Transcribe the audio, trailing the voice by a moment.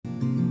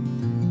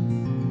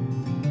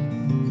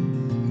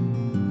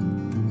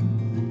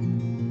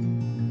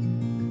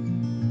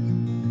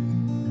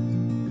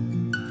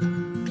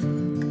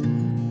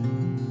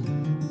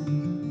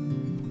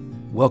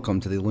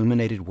Welcome to the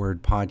Illuminated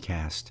Word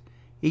Podcast.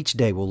 Each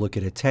day we'll look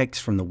at a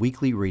text from the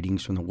weekly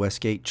readings from the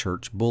Westgate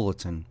Church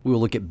Bulletin. We will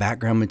look at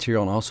background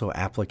material and also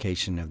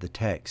application of the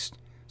text.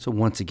 So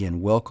once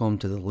again, welcome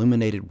to the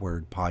Illuminated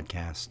Word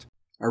Podcast.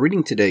 Our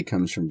reading today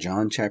comes from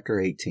John chapter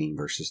 18,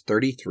 verses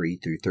 33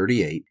 through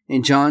 38,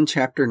 and John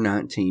chapter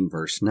 19,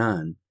 verse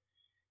 9.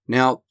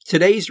 Now,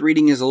 today's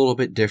reading is a little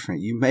bit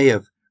different. You may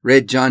have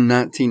read John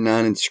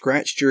 19:9 and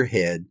scratched your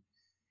head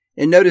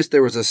and noticed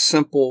there was a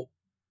simple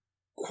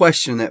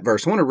question in that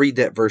verse. I want to read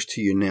that verse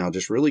to you now,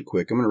 just really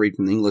quick. I'm going to read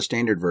from the English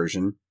Standard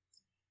Version.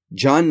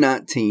 John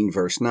 19,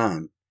 verse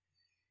 9.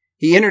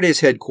 He entered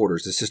his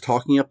headquarters. This is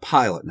talking of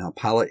Pilate. Now,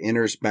 Pilate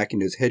enters back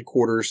into his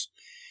headquarters.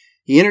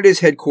 He entered his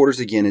headquarters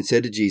again and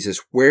said to Jesus,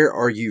 "Where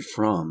are you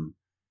from?"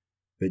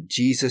 But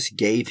Jesus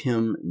gave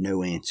him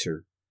no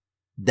answer.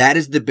 That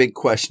is the big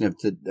question of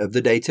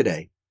the day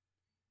today.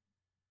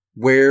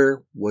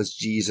 Where was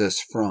Jesus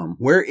from?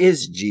 Where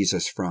is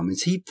Jesus from?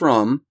 Is he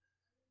from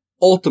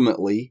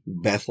ultimately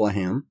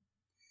Bethlehem?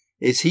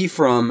 Is he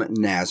from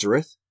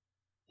Nazareth?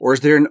 Or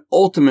is there an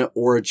ultimate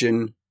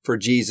origin for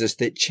Jesus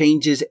that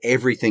changes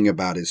everything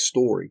about his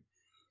story?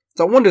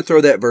 So I wanted to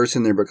throw that verse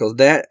in there because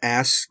that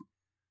asks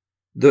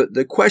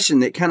the question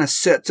that kind of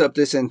sets up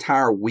this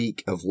entire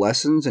week of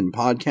lessons and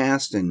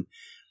podcasts and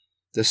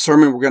the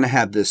sermon we're going to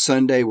have this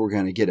Sunday. We're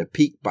going to get a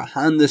peek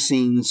behind the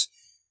scenes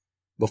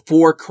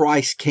before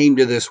Christ came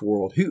to this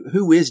world.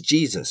 Who is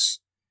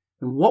Jesus?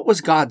 And what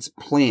was God's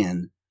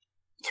plan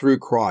through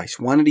Christ?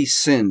 Why did he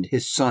send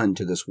his son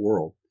to this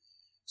world?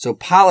 So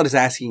Pilate is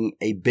asking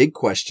a big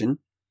question.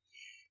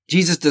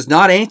 Jesus does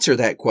not answer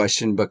that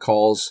question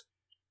because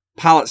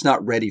Pilate's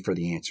not ready for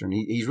the answer. And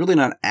he's really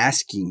not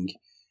asking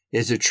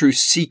as a true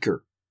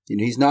seeker.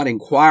 He's not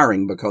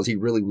inquiring because he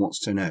really wants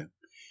to know.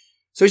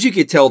 So as you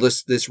can tell,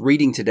 this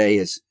reading today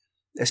is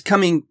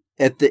coming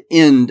at the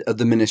end of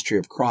the ministry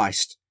of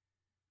Christ.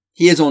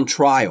 He is on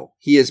trial.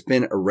 He has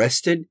been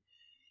arrested.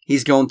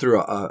 He's gone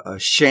through a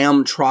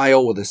sham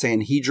trial with the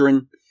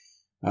Sanhedrin.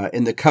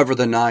 In the cover of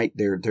the night,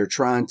 they're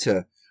trying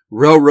to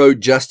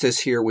railroad justice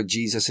here with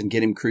Jesus and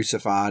get him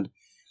crucified.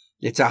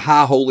 It's a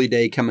high holy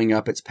day coming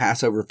up. It's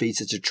Passover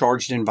feast. It's a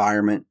charged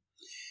environment.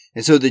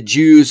 And so the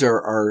Jews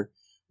are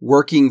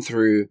working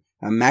through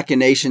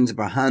machinations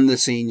behind the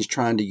scenes,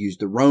 trying to use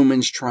the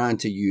Romans, trying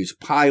to use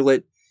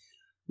Pilate.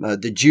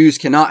 The Jews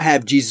cannot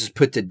have Jesus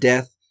put to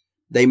death.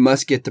 They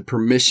must get the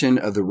permission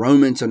of the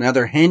Romans. So now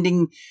they're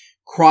handing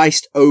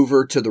Christ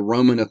over to the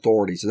Roman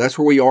authorities. So that's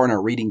where we are in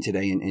our reading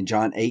today in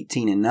John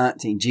 18 and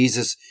 19.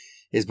 Jesus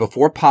is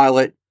before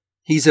Pilate.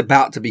 He's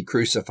about to be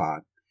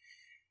crucified.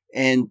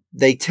 And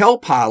they tell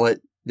Pilate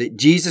that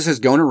Jesus is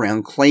going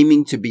around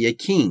claiming to be a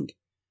king.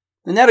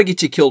 And that'll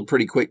get you killed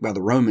pretty quick by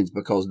the Romans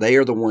because they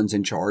are the ones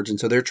in charge. And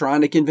so they're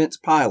trying to convince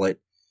Pilate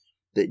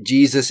that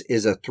Jesus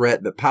is a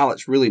threat, but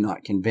Pilate's really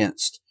not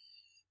convinced.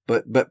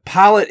 But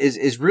Pilate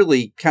is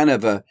really kind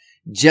of a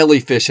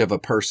jellyfish of a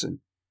person.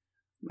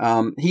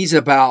 He's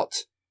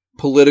about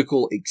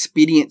political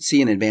expediency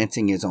and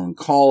advancing his own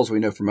cause. We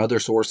know from other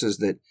sources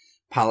that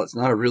Pilate's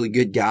not a really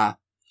good guy,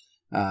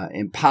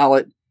 and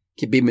Pilate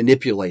can be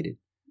manipulated.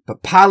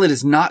 But Pilate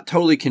is not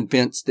totally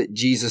convinced that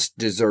Jesus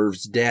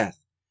deserves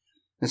death.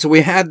 And so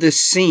we have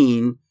this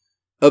scene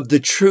of the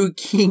true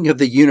king of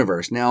the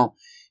universe. Now,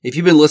 if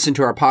you've been listening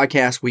to our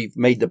podcast, we've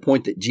made the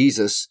point that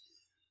Jesus,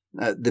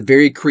 the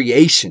very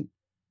creation,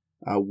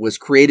 was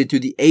created through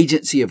the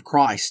agency of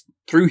Christ,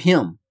 through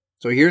him.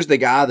 So here's the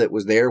guy that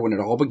was there when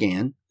it all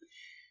began.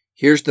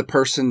 Here's the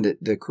person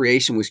that the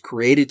creation was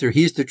created through.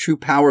 He's the true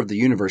power of the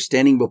universe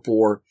standing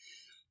before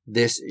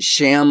this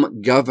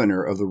sham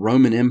governor of the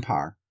Roman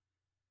Empire.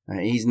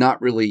 He's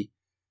not really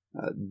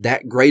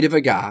that great of a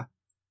guy.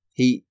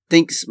 He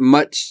thinks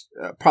much,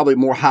 probably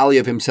more highly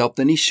of himself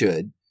than he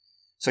should.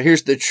 So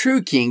here's the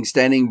true king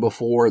standing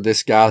before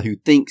this guy who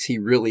thinks he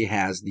really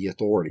has the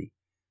authority.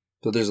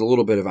 So there's a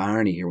little bit of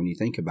irony here when you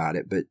think about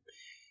it, but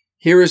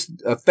here is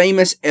a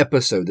famous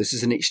episode. This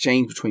is an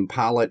exchange between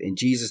Pilate and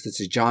Jesus.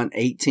 This is John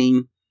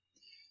 18,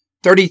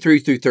 33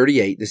 through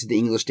 38. This is the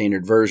English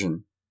Standard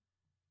Version.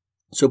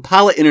 So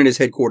Pilate entered his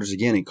headquarters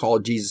again and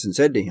called Jesus and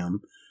said to him,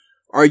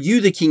 "Are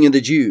you the king of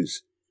the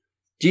Jews?"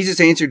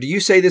 Jesus answered, "Do you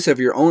say this of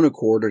your own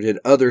accord, or did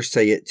others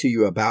say it to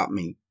you about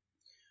me?"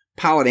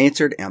 Pilate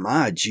answered, "Am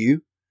I a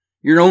Jew?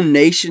 Your own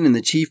nation and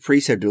the chief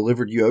priests have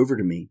delivered you over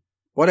to me.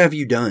 What have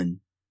you done?"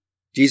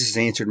 Jesus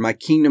answered, "My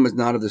kingdom is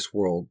not of this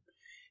world.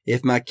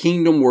 If my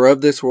kingdom were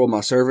of this world, my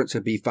servants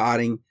would be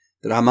fighting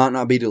that I might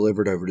not be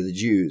delivered over to the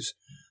Jews.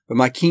 But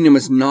my kingdom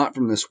is not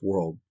from this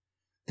world."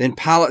 Then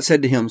Pilate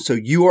said to him, "So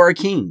you are a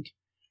king?"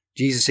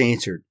 Jesus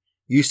answered,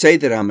 "You say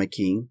that I'm a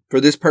king.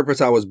 For this purpose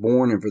I was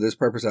born, and for this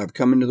purpose I have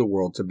come into the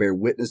world, to bear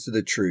witness to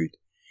the truth.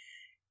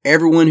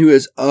 Everyone who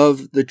is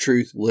of the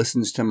truth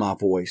listens to my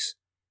voice."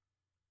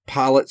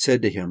 Pilate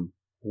said to him,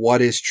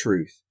 "What is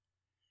truth?"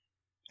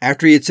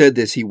 After he had said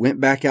this, he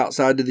went back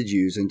outside to the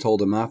Jews and told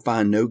them, "I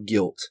find no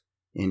guilt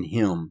in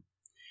him."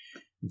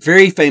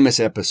 Very famous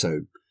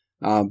episode.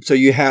 So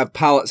you have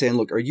Pilate saying,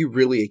 "Look, are you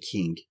really a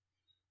king?"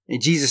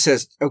 And Jesus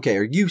says, "Okay,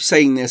 are you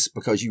saying this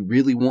because you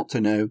really want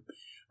to know?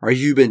 Or have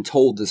you been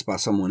told this by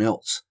someone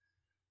else?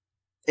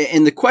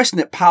 And the question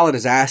that Pilate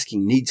is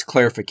asking needs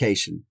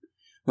clarification.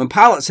 When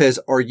Pilate says,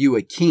 are you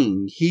a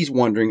king? He's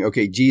wondering,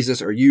 okay,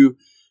 Jesus, are you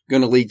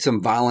going to lead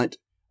some violent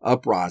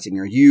uprising?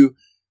 Are you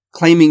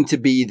claiming to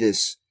be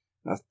this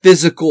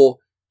physical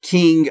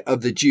king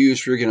of the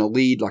Jews? You're going to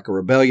lead like a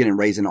rebellion and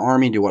raise an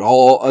army and do what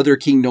all other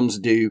kingdoms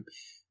do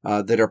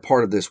that are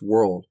part of this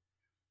world.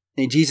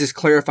 And Jesus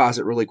clarifies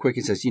it really quick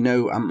and says,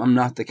 I'm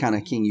not the kind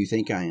of king you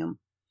think I am.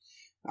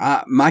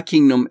 My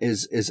kingdom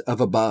is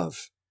of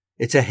above.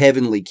 It's a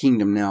heavenly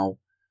kingdom. Now,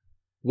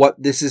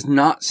 what this is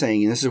not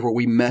saying, and this is where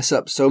we mess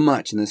up so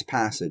much in this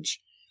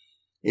passage,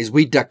 is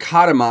we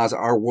dichotomize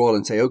our world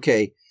and say,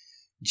 okay,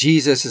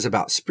 Jesus is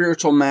about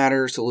spiritual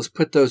matters, so let's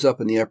put those up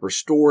in the upper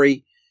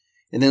story,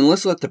 and then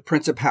let's let the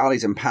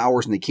principalities and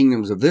powers and the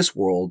kingdoms of this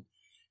world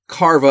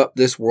carve up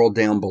this world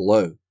down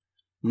below.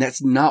 And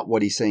that's not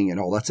what he's saying at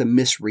all. That's a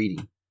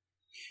misreading.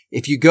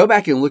 If you go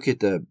back and look at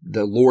the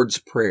Lord's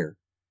Prayer,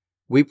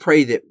 we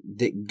pray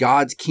that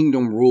God's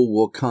kingdom rule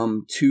will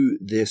come to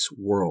this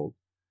world.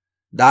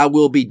 Thy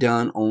will be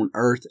done on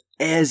earth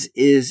as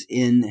is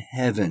in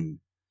heaven.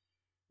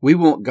 We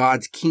want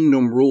God's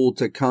kingdom rule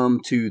to come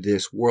to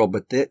this world,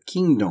 but that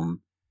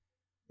kingdom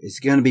is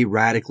going to be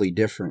radically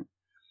different.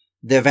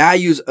 The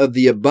values of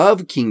the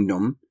above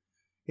kingdom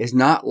is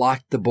not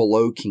like the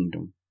below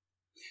kingdom.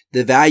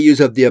 The values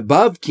of the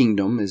above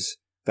kingdom is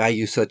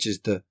values such as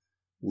the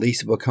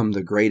least will become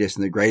the greatest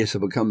and the greatest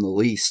will become the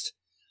least.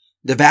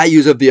 The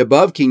values of the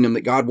above kingdom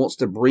that God wants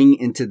to bring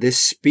into this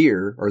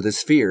sphere or this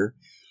sphere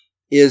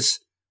is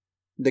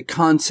the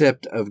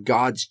concept of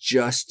God's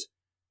just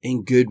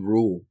and good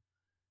rule,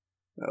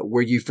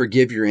 where you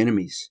forgive your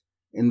enemies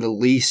and the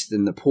least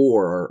and the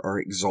poor are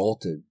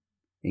exalted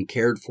and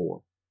cared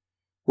for.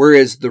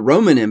 Whereas the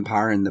Roman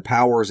Empire and the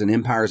powers and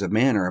empires of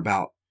man are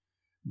about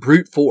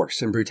brute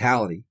force and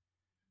brutality.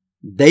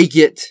 They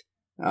get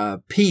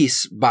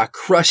peace by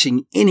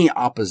crushing any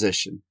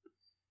opposition.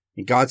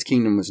 And God's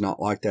kingdom is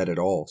not like that at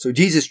all. So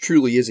Jesus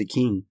truly is a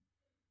king.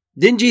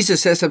 Then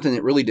Jesus says something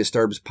that really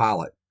disturbs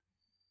Pilate.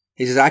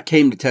 He says, I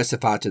came to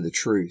testify to the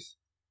truth.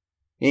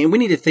 And we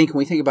need to think, when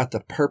we think about the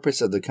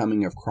purpose of the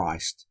coming of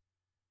Christ,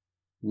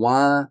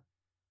 why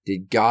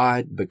did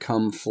God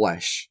become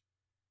flesh?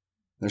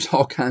 There's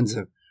all kinds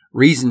of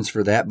reasons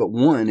for that, but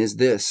one is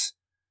this: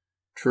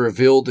 to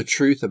reveal the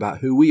truth about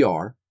who we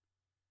are,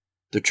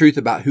 the truth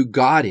about who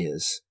God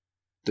is,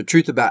 the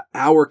truth about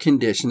our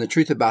condition, the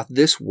truth about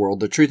this world,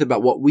 the truth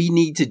about what we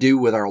need to do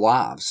with our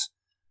lives.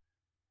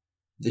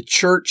 The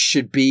church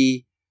should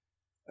be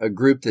a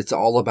group that's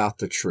all about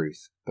the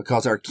truth,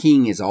 because our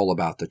King is all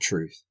about the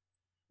truth.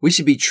 We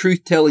should be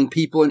truth-telling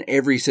people in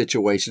every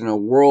situation. In a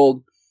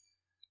world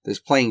that's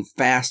playing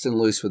fast and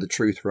loose with the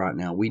truth right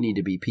now, we need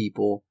to be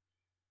people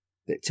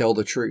that tell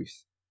the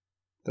truth,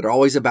 that are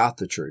always about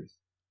the truth.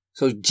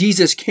 So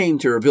Jesus came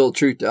to reveal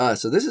truth to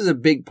us. So this is a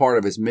big part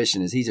of his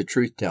mission, is he's a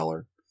truth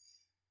teller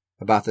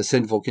about the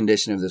sinful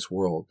condition of this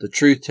world. The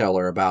truth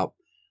teller about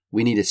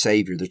we need a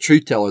Savior. The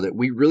truth teller that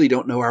we really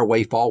don't know our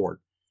way forward.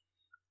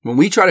 When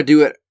we try to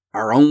do it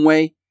our own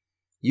way,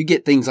 you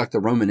get things like the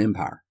Roman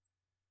Empire.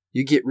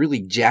 You get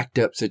really jacked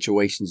up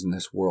situations in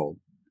this world.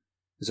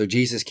 And so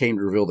Jesus came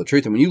to reveal the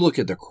truth. And when you look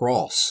at the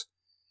cross,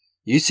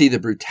 you see the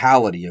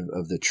brutality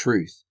of the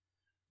truth.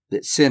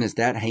 That sin is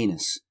that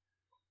heinous.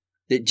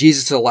 That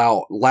Jesus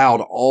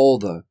allowed all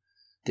the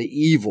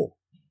evil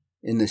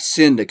and the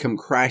sin to come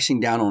crashing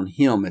down on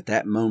him at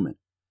that moment,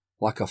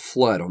 like a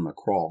flood on the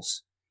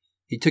cross.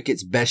 He took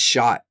its best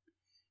shot,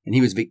 and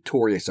he was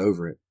victorious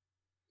over it.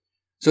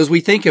 So as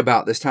we think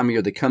about this time of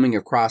year, the coming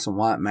of Christ and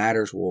why it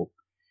matters, well,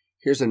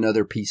 here's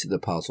another piece of the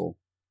puzzle.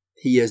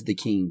 He is the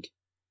King.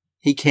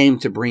 He came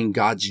to bring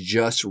God's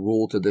just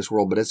rule to this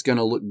world, but it's going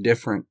to look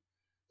different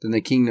than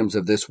the kingdoms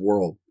of this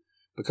world,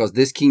 because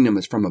this kingdom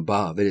is from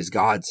above. It is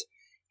God's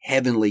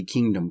heavenly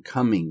kingdom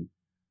coming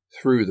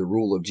through the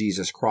rule of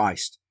Jesus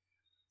Christ.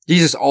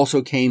 Jesus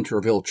also came to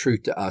reveal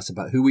truth to us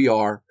about who we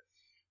are,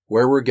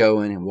 where we're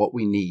going, and what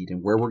we need,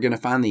 and where we're going to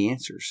find the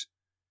answers.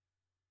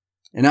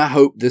 And I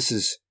hope this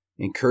is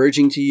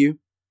encouraging to you.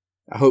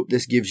 I hope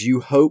this gives you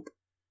hope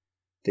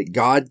that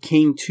God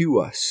came to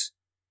us.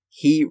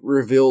 He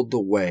revealed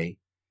the way,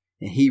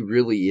 and he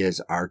really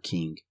is our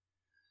King.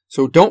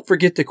 So don't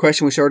forget the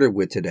question we started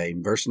with today,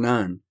 in verse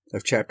 9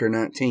 of chapter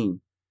 19,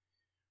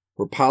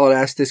 where Pilate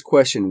asked this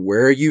question,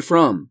 where are you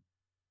from?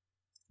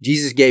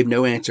 Jesus gave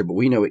no answer, but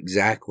we know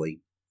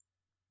exactly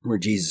where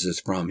Jesus is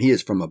from. He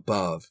is from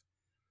above.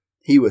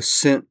 He was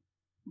sent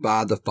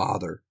by the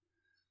Father.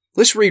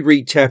 Let's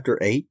reread chapter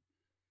 8,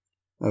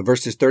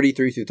 verses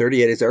 33 through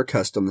 38 is our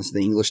custom. This is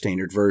the English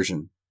Standard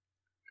Version.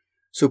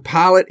 So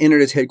Pilate entered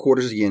his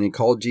headquarters again and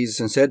called Jesus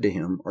and said to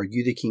him, are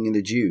you the King of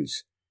the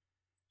Jews?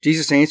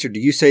 Jesus answered,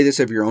 do you say this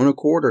of your own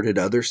accord, or did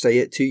others say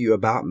it to you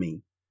about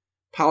me?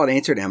 Pilate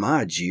answered, am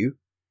I a Jew?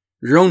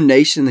 Your own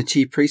nation, the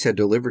chief priests, have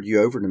delivered you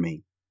over to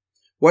me.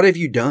 What have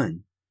you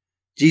done?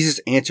 Jesus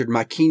answered,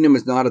 my kingdom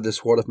is not of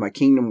this world. If my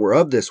kingdom were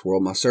of this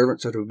world, my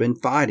servants would have been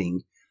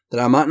fighting, that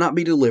I might not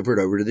be delivered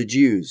over to the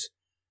Jews.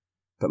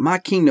 But my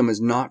kingdom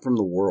is not from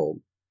the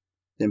world.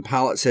 Then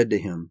Pilate said to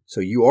him, So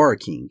you are a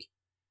king?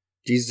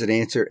 Jesus had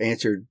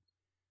answered,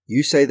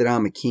 You say that I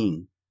am a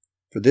king.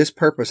 For this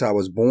purpose I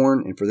was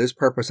born, and for this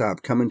purpose I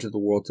have come into the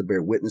world to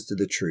bear witness to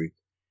the truth.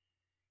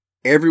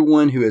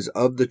 Everyone who is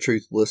of the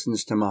truth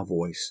listens to my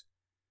voice.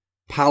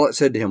 Pilate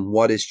said to him,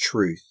 What is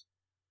truth?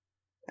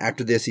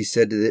 After this he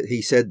said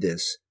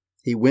this.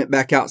 He went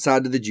back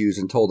outside to the Jews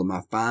and told them,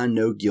 I find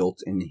no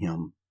guilt in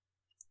him.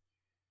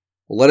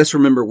 Well, let us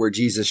remember where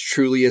Jesus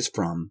truly is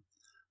from.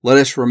 Let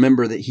us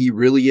remember that he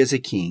really is a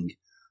king.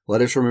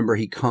 Let us remember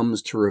he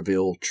comes to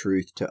reveal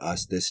truth to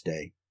us this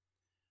day.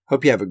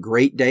 Hope you have a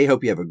great day.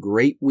 Hope you have a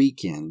great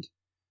weekend.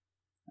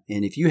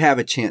 And if you have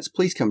a chance,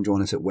 please come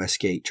join us at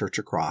Westgate Church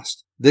of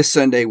Christ. This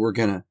Sunday, we're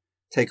going to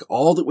take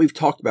all that we've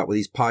talked about with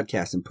these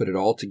podcasts and put it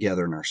all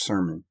together in our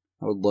sermon.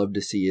 I would love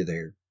to see you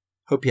there.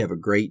 Hope you have a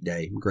great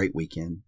day, great weekend.